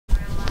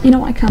You know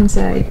what I can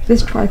say?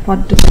 This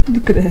tripod, just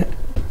look at it.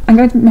 I'm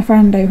going to meet my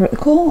friend over at the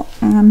court,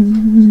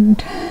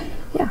 and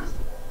yeah,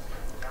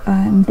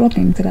 I'm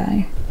vlogging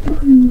today.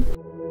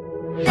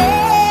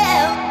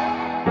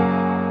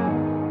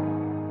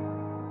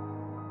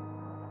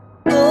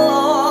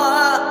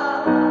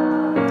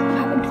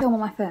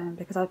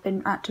 Because I've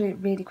been actually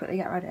really quickly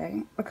get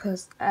ready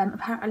because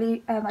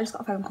apparently I just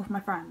got a phone call from my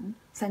friend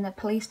saying that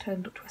police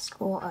turned up to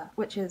escort her,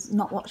 which is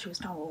not what she was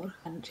told,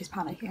 and she's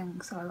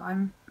panicking, so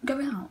I'm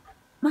going out.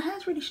 My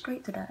hair's really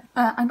straight today.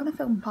 I'm going to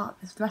film the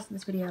rest of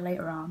this video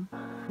later on.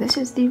 This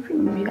is the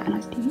room. You get a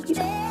nice TV.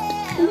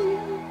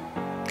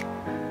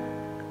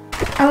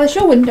 Alice,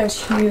 your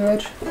window's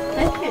huge.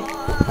 Thank you.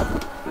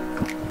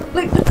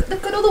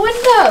 Look at all the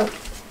window!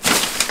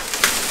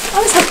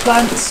 Alice has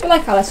plants. I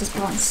like Alice's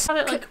plants. Have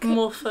it like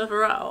more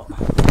further out.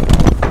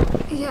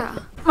 Yeah.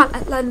 My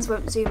lens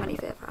won't zoom any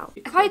further out.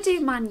 If I do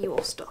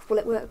manual stuff, will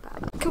it work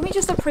better? Can we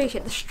just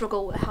appreciate the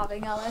struggle we're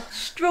having, Alice?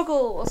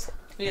 Struggles!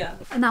 Yeah.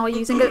 And now we're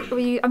using it.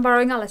 I'm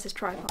borrowing Alice's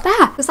tripod.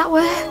 There! Does that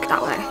work?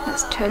 That way.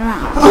 Let's turn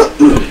around.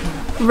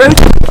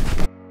 Rotate.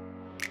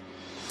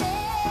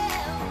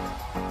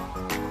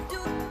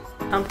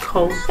 I'm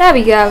cold. There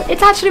we go.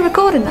 It's actually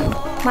recording now.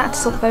 Might have to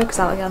sort the focus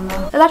out again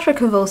though.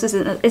 Electroconvulse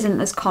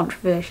isn't as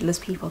controversial as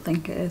people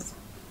think it is.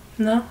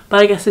 No, but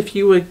I guess if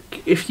you were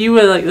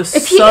like, there's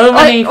so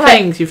many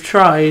things you've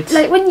tried.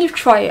 Like when you've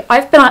tried,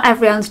 I've been on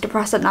every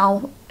antidepressant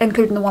now,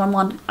 including the one I'm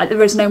on.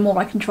 There is no more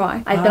I can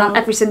try. I've been on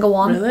every single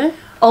one. Really?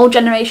 Old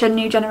generation,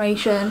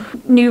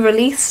 new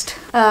released.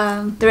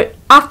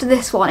 After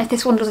this one, if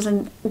this one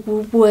doesn't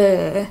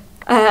work.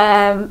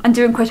 I'm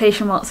doing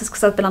quotation marks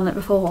because I've been on it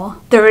before.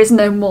 There is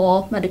no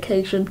more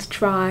medication to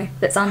try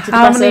that's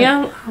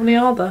antidepressant. How many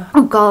are there?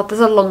 Oh god,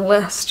 there's a long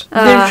list.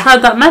 You've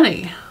tried that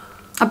many?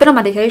 I've been on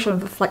medication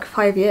for like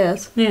 5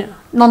 years. Yeah.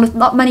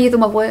 Not many of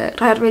them have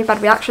worked. I had really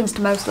bad reactions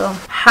to most of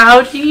them.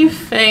 How do you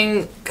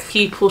think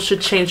people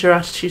should change their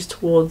attitudes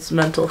towards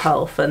mental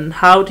health, and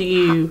how do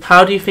you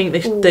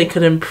think they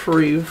could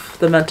improve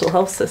the mental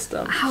health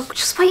system?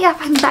 Just wait up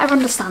and better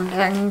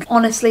understanding.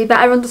 Honestly,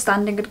 better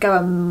understanding could go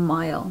a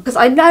mile. Because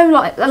I know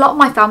like a lot of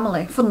my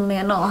family, funnily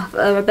enough,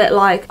 are a bit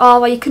like, oh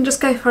well, you can just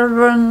go for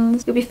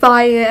runs, you'll be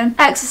fine,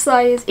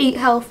 exercise, eat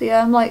healthier.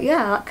 I'm like,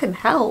 yeah, that can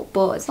help,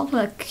 but it's not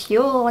gonna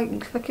cure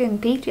like fucking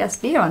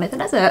PTSD or anything,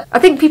 is it? I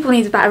think people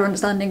need a better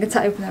understanding and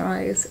to open their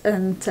eyes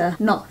and to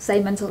not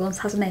say mental illness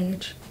has an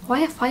age.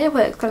 Why are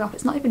fireworks going off?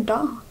 It's not even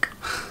dark.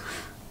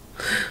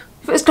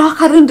 If it was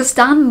dark, I'd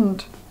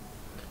understand.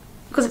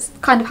 Because it's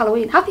kind of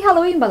Halloween. Happy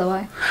Halloween, by the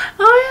way.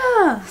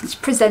 Oh yeah. It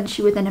presents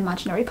you with an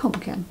imaginary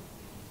pumpkin.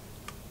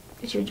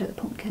 Did you enjoy the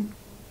pumpkin?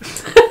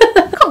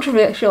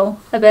 Controversial,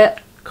 a bit.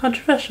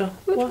 Controversial.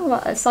 We're talking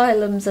about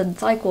asylums and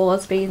psych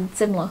wards being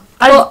similar.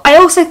 But I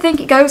also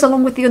think it goes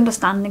along with the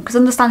understanding, because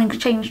understanding has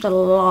changed a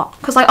lot.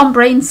 Because like on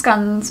brain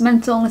scans,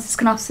 mental illnesses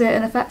can have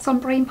certain effects on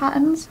brain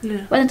patterns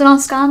when they're done on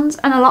scans,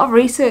 and a lot of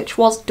research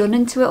was done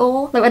into it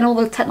all, like when all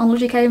the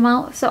technology came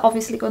out. So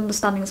obviously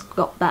understanding's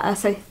got better,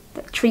 so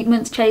the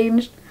treatment's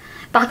changed.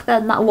 Back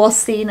then that was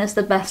seen as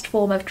the best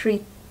form of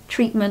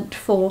treatment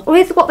for.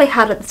 With what they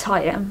had at the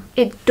time,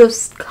 it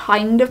does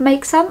kind of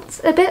make sense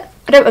a bit.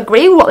 I don't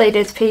agree with what they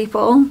did to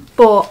people,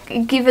 but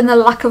given the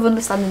lack of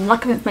understanding,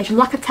 lack of information,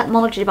 lack of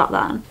technology back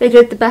then, they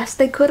did the best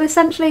they could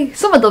essentially.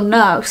 Some of them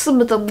no,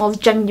 some of them was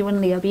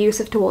genuinely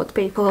abusive towards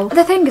people.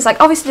 The thing is, like,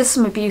 obviously there's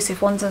some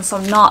abusive ones and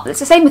some not.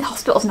 It's the same with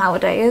hospitals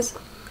nowadays,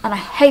 and I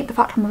hate the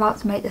fact I'm about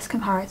to make this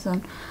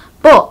comparison,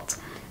 but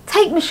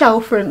take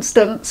Michelle for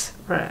instance,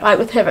 right. Like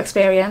with her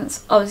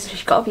experience, obviously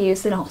she got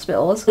abused in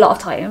hospitals a lot of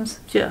times.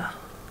 Yeah.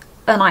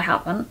 And I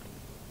haven't.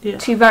 Yeah.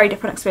 Two very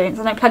different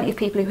experiences. I know plenty of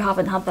people who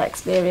haven't had that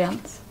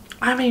experience.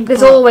 I mean,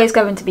 there's always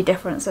going to be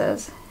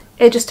differences.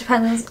 It just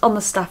depends on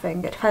the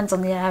staffing, it depends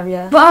on the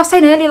area. But I was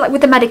saying earlier, like with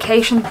the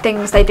medication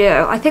things they do,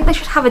 I think they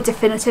should have a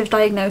definitive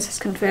diagnosis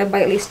confirmed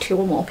by at least 2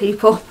 or more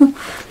people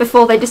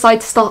before they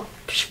decide to start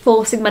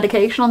forcing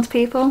medication onto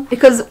people.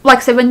 Because like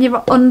I said, when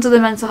you're under the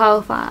Mental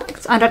Health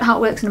Act, I don't know how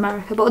it works in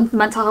America, but under the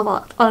Mental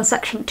Health Act, on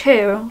section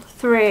 2,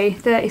 3,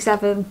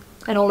 37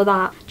 and all of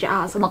that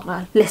jazz, I'm not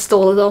going to list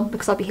all of them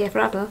because I'll be here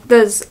forever.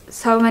 There's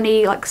so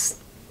many, like,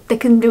 they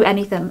can do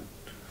anything.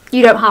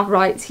 You don't have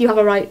rights, you have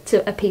a right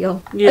to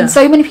appeal. Yeah. And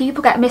so many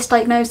people get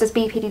misdiagnosed as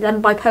BPD,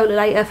 then bipolar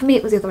later. For me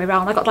it was the other way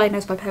around. I got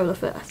diagnosed bipolar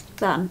first,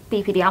 then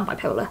BPD and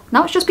bipolar.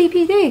 Now it's just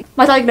BPD.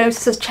 My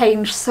diagnosis has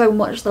changed so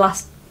much the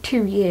last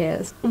 2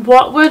 years.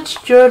 What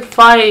would your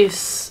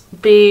advice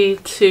be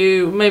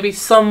to maybe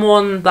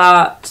someone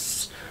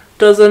that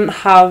doesn't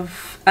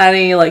have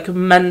any like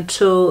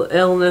mental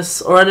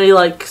illness or any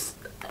like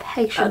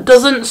patience,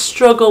 doesn't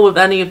struggle with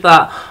any of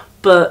that,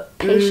 but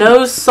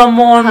knows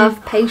someone?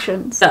 Have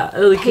patience. Yeah,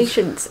 like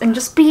patience, and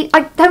just be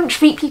like, don't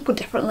treat people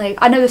differently.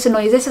 I know this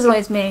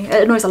annoys me,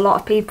 it annoys a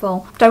lot of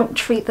people. Don't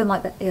treat them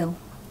like they're ill.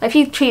 If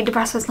you treat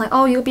depressed as like,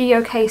 oh, you'll be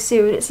okay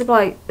soon, it's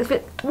like, it's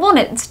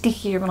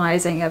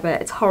dehumanising a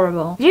bit, it's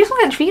horrible. You just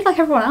want to get treated like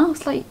everyone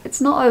else, like,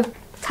 it's not a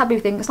taboo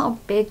thing, it's not a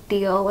big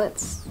deal,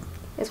 it's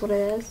is what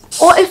it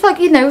is. Or if like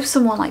you know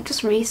someone, like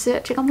just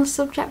researching on the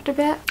subject a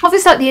bit.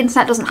 Obviously like the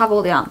internet doesn't have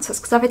all the answers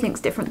because everything's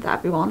different to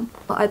everyone,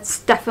 but I'd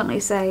definitely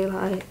say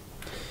like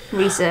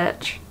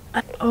research.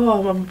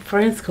 Oh, my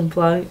brain's gone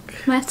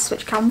blank. I have to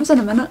switch cameras in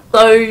a minute.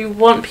 So you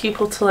want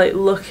people to like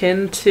look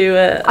into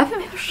it? I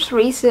think people should just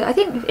research. I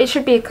think it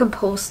should be a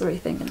compulsory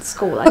thing in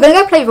school. Like, I'm going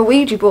to go play the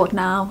Ouija board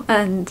now,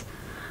 and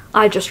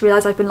I just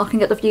realised I've been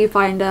looking at the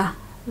viewfinder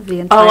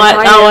the entire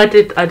time.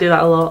 I do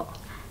that a lot.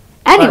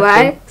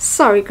 Anyway,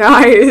 sorry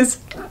guys.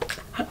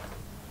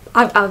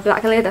 I'll be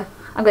back later.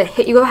 I'm going to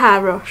hit you with a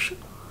hairbrush.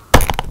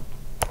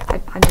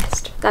 I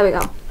missed. There we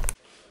go.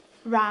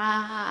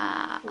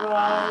 Ra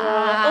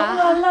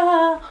la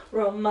la,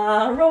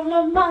 Roma,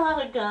 Roma,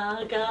 ma,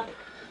 ga, ga,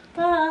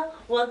 ah,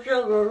 what's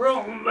your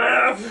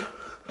romance?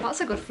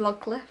 That's a good vlog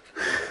clip.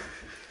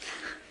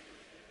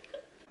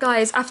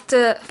 Guys,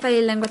 after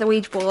failing with a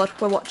Ouija board,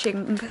 we're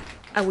watching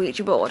a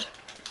Ouija board.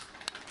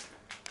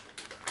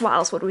 What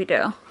else would we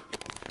do?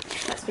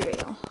 Let's be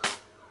real.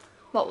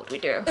 What would we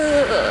do?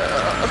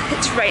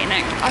 It's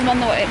raining. I'm on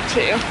the way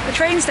to the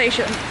train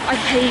station. I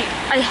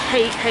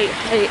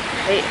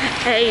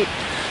hate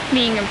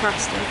being in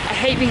Preston. I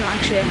hate being in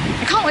Lancashire.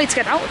 I can't wait to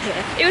get out of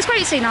here. It was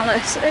great seeing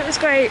Alice. It was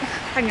great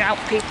hanging out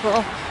with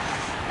people.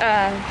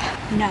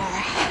 No.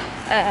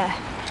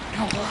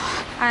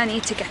 I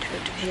need to get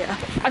out of here.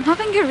 I'm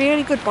having a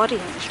really good body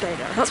image day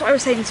though. That's what I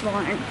was saying this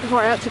morning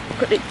before I had to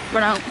quickly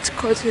run out to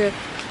go to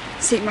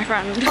see my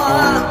friend.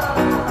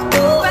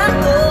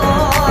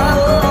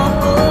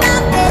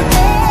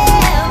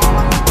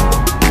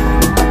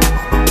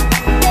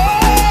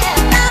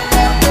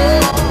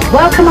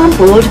 Welcome on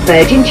board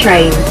Virgin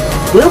Trains.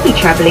 We'll be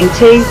travelling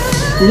to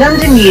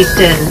London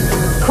Euston,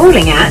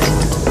 calling at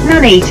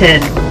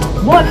Nuneaton,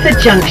 Watford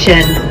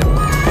Junction.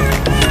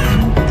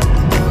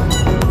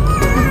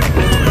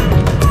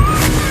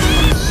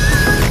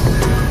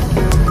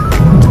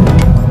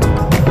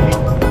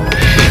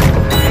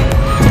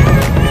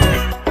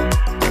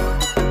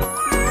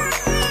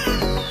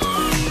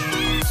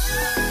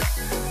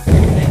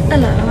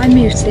 Hello, I'm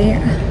Muty.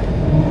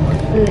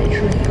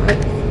 Literally,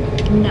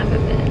 I've never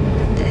been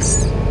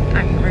this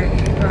angry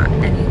about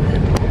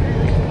anything.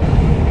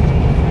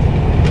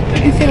 I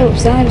feel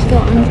upset. I feel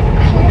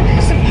how am I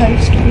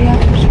supposed to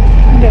react?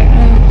 I don't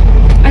know.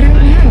 I don't know.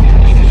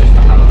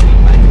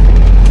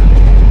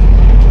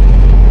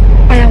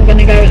 I am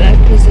gonna go there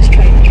because this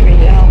train is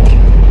really loud.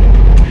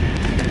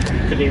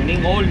 Good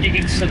evening, all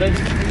diggings to the...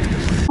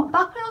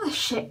 Back when all this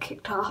shit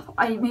kicked off,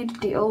 I made a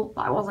deal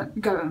that I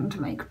wasn't going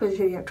to make a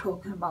video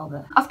talking about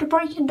it. After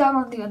breaking down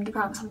on the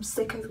underground, I'm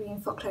sick of being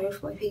fucked over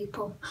by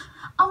people.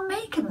 I'm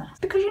making this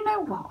because you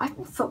know what? I've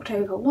been fucked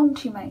over one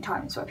too many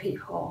times by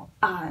people,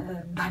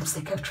 and I'm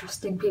sick of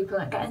trusting people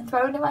and getting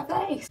thrown in my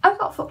face. I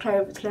got fucked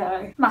over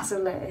today,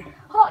 massively.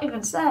 I'll not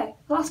even say,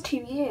 the last 2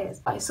 years,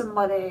 by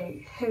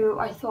somebody who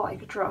I thought I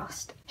could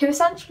trust, who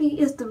essentially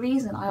is the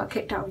reason I got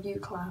kicked out of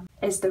UCLan,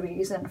 is the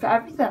reason for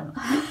everything.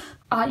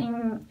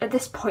 I'm, at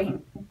this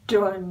point,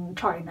 done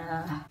trying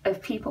to,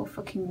 of people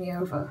fucking me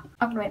over.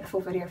 I'm gonna make the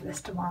full video for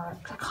this tomorrow,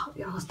 because I can't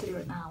be asked to do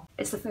it now.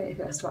 It's the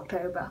 31st of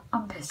October,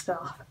 I'm pissed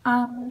off,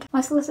 and my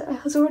solicitor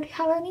has already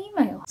had an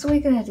email. So what are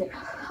you gonna do?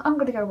 I'm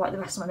gonna go wipe the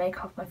rest of my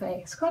makeup off my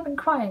face, because I've been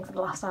crying for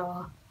the last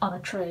hour on a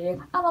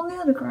train, and on the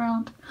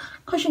underground,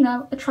 because you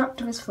know,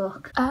 attractive as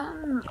fuck.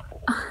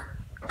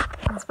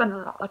 I spend a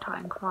lot of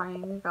time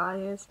crying, you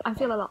guys. I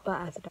feel a lot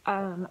better today.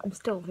 I'm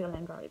still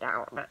feeling very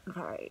down and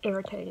very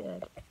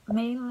irritated.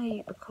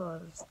 Mainly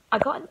because I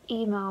got an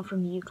email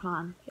from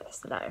UCLan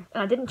yesterday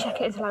and I didn't check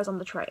it until I was on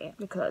the train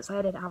because I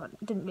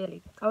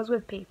I was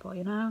with people,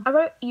 you know? I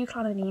wrote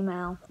UCLan an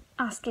email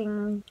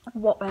asking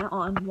what went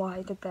on,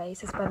 why did they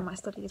suspend my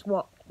studies,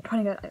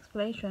 trying to get an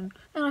explanation.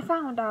 And I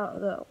found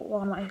out that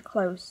one of my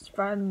close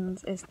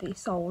friends is the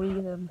sole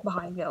reason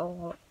behind it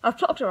all. I've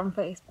blocked her on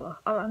Facebook.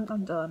 I'm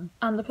done.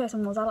 And the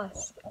person was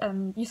Alice.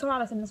 You saw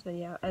Alice in this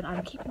video, and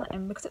I'm keeping that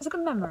in because it's a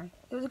good memory.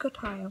 It was a good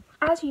time.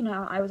 As you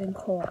know, I was in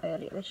court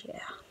earlier this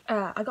year.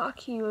 I got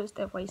accused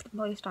of wasting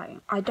police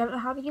time. I don't know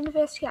how the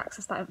university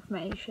accessed that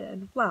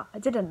information. Well, I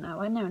didn't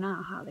know. I know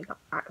now how they got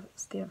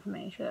access to the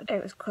information.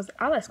 It was because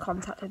Alice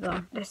contacted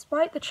them.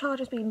 Despite the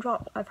charges being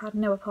dropped, I've had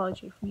no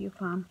apology from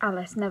UCLan.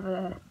 Alice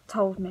never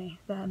told me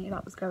that any of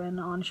that was going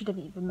on. She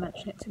didn't even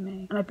mention it to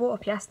me. And I brought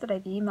up yesterday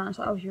the email and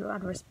said, oh, you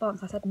had a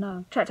response. I said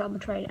no. Checked it on the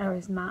train. I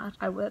was mad.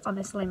 I was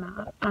honestly mad.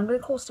 And I'm going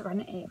to call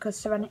Serenity because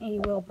Serenity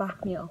will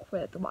back me up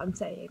with what I'm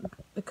saying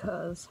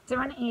because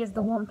Serenity is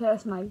the one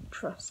person I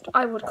trust.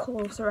 I would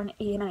call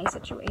Serenity in any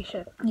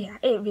situation. Yeah,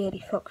 it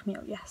really fucked me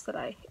up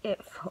yesterday.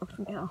 It fucked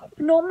me up.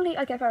 Normally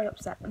I get very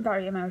upset and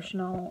very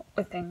emotional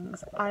with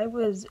things. I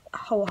was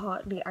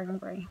wholeheartedly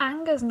angry.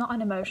 Anger is not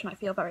an emotion I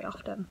feel very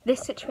often.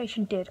 This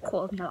situation did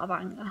cause me a lot of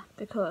anger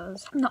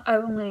because not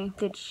only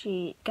did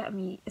she get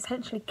me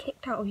essentially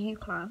kicked out of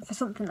UCLan for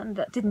something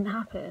that didn't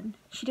happen,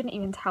 she didn't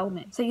even tell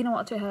me. So you know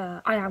what, to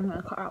her, I am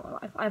going to cut her out of my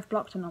life. I've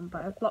blocked her number.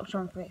 I've blocked her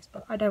on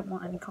Facebook. I don't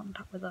want any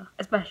contact with her,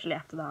 especially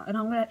after that. And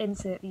I'm going to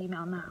insert the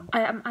email now.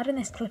 I am I'm adding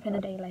this clip in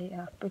a day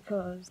later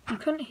because you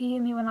couldn't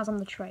hear me when I was on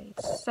the train.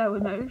 So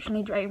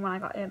emotionally drained when I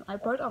got in. I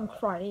broke down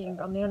crying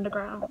on the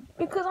underground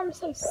because I'm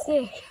so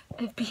sick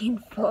of being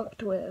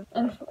fucked with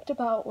and fucked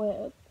about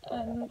with.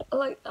 And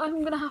like,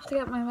 I'm gonna have to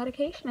get my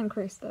medication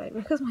increased today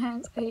because my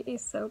anxiety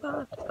is so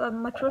bad.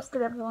 My trust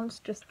in everyone's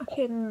just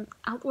fucking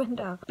out the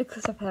window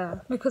because of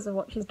her, because of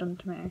what she's done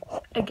to me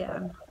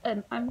again.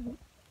 And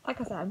like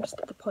I said, I'm just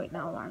at the point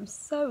now where I'm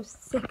so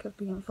sick of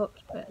being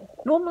fucked with.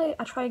 Normally,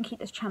 I try and keep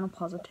this channel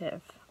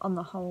positive on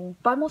the whole,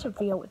 but I'm also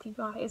real with you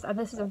guys, and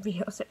this is a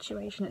real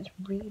situation. It's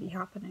really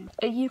happening.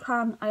 At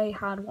UCAN, I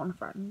had one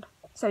friend.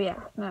 So yeah,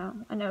 no,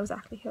 I know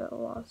exactly who it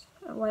was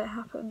and why it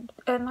happened.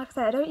 And like I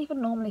said, I don't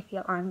even normally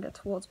feel anger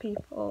towards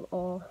people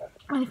or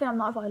anything. I'm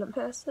not a violent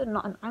person,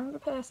 not an angry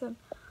person.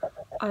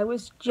 I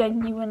was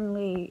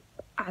genuinely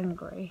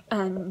angry,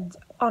 and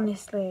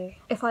honestly,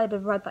 if I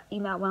had read that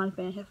email when I'd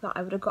been here for that,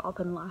 I would have got up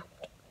and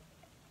left.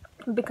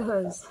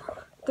 Because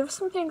there are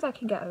some things I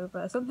can get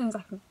over, some things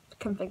I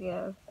can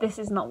forgive. This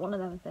is not one of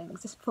them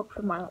things. This fucked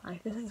with my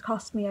life. This has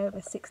cost me over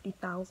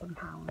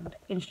 £60,000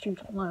 in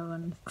student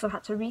loans because I've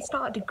had to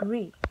restart a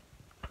degree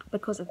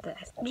because of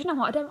this. Do you know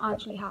what? I don't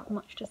actually have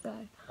much to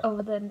say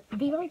other than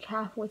be very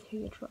careful with who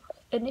you trust.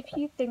 And if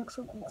you think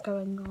something's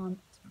going on,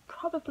 it's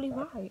probably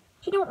right.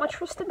 Do you know what? My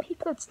trust in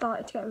people had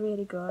started to get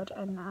really good,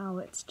 and now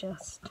it's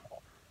just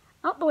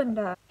out the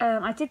window.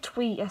 I did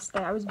tweet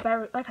yesterday. I was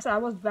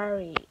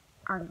very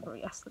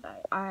angry yesterday.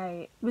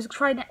 I was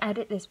trying to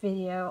edit this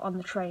video on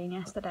the train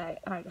yesterday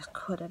and I just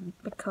couldn't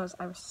because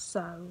I was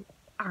so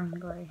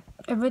angry.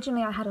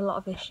 Originally I had a lot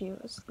of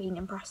issues being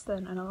in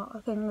Preston and a lot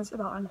of things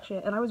about and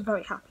shit, and I was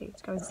very happy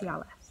to go and see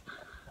Alice.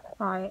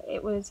 Right,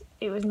 it was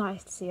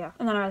nice to see her.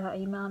 And then I read that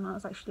email and I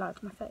was like, she lied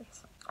to my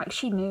face. Like,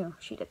 she knew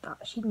she did that.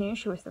 She knew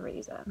she was the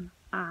reason.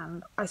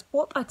 And I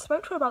spoke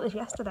to her about this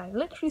yesterday.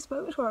 Literally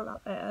spoke to her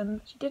about it,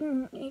 and she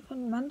didn't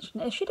even mention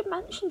it. If she'd have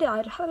mentioned it,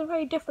 I'd have had a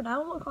very different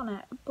outlook on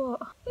it. But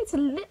it's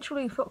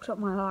literally fucked up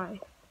my life.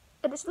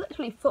 And it's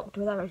literally fucked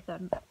with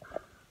everything.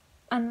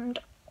 And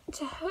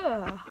to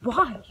her,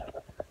 why?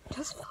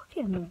 Just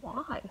fucking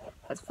why?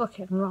 That's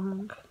fucking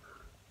wrong.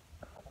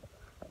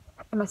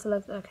 Unless I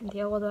live there, I can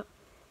deal with it.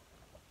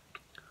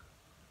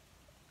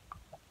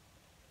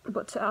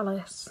 But to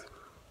Alice,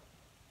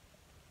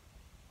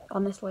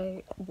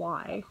 honestly,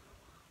 why?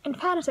 In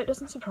fairness, it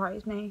doesn't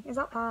surprise me. Is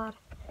that bad?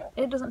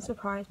 It doesn't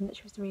surprise me that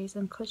she was the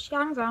reason, because she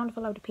hangs around with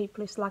a load of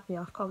people who slag me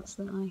off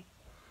constantly.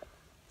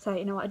 So,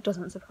 you know what, it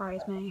doesn't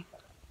surprise me.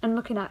 And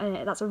looking at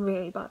it, that's a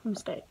really bad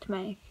mistake to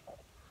make.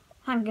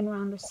 Hanging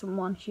around with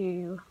someone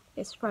who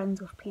is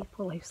friends with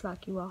people who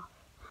slag you off.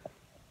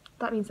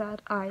 That being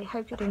said, I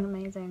hope you're doing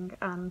amazing,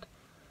 and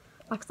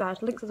like I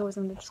said, links is always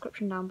in the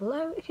description down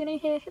below. If you're new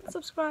here, hit the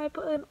subscribe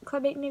button, because I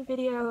make new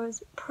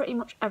videos pretty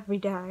much every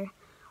day.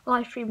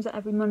 Live streams are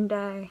every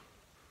Monday,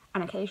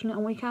 and occasionally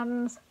on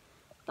weekends.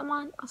 Don't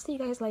mind, I'll see you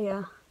guys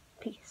later.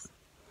 Peace.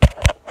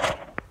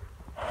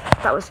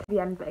 That was the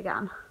end bit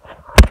again.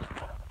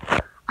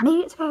 I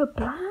need it to go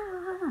black.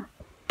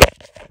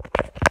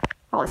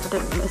 Oh, if I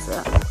didn't miss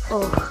it.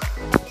 Oh.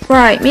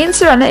 Right, me and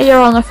Serenity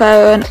are on the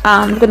phone, and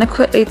I'm going to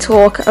quickly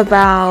talk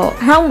about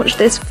how much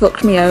this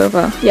fucked me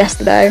over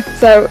yesterday.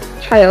 So,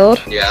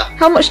 child, yeah,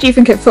 how much do you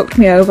think it fucked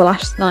me over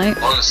last night?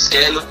 On a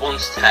scale of 1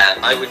 to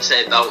 10, I would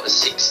say about a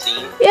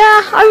 16.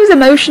 Yeah, I was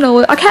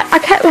emotional. I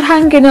kept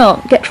hanging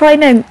up,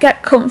 trying to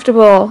get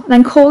comfortable, and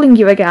then calling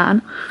you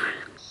again.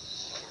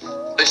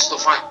 It's the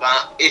fact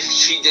that if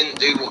she didn't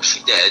do what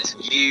she did,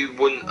 you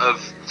wouldn't have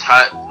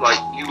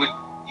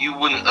you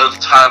wouldn't have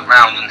turned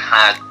around and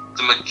had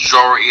the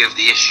majority of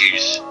the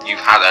issues you've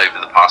had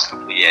over the past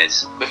couple of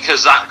years.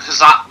 Because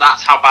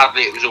that's how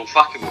badly it was all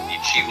fucking with you.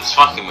 She was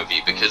fucking with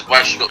you because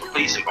where she got the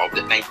police involved,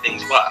 it made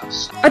things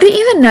worse. I didn't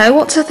even know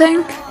what to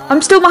think.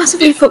 I'm still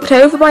massively fucked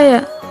over by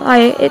it.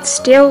 Like, it's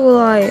still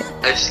like...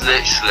 It's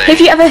literally...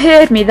 Have you ever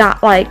heard me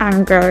that, like,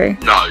 angry?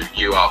 No,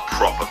 you are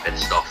proper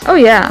pissed off. Oh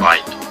yeah.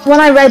 Like... When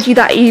I read you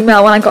that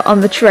email when I got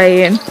on the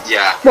train...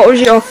 Yeah. What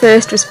was your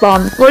first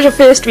response? What was your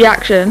first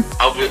reaction?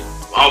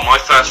 My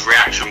first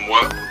reaction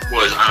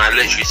was, and I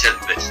literally said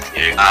this to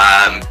you,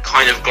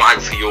 kind of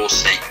glad for your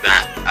sake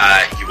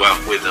that you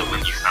weren't with her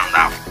when you found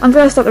out. I'm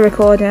going to stop the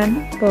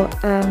recording, but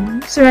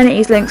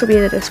Serenity's links will be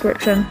in the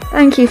description.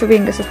 Thank you for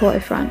being a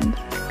supportive friend,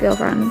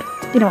 girlfriend.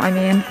 You know what I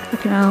mean.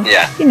 Fucking hell.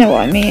 Yeah. You know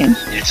what I mean.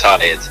 You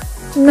tired?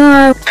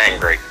 No.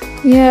 Angry?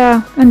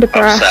 Yeah, and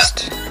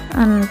depressed. Upset.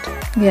 And,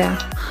 yeah.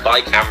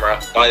 Bye, camera.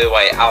 By the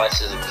way,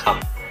 Alice is a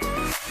cunt.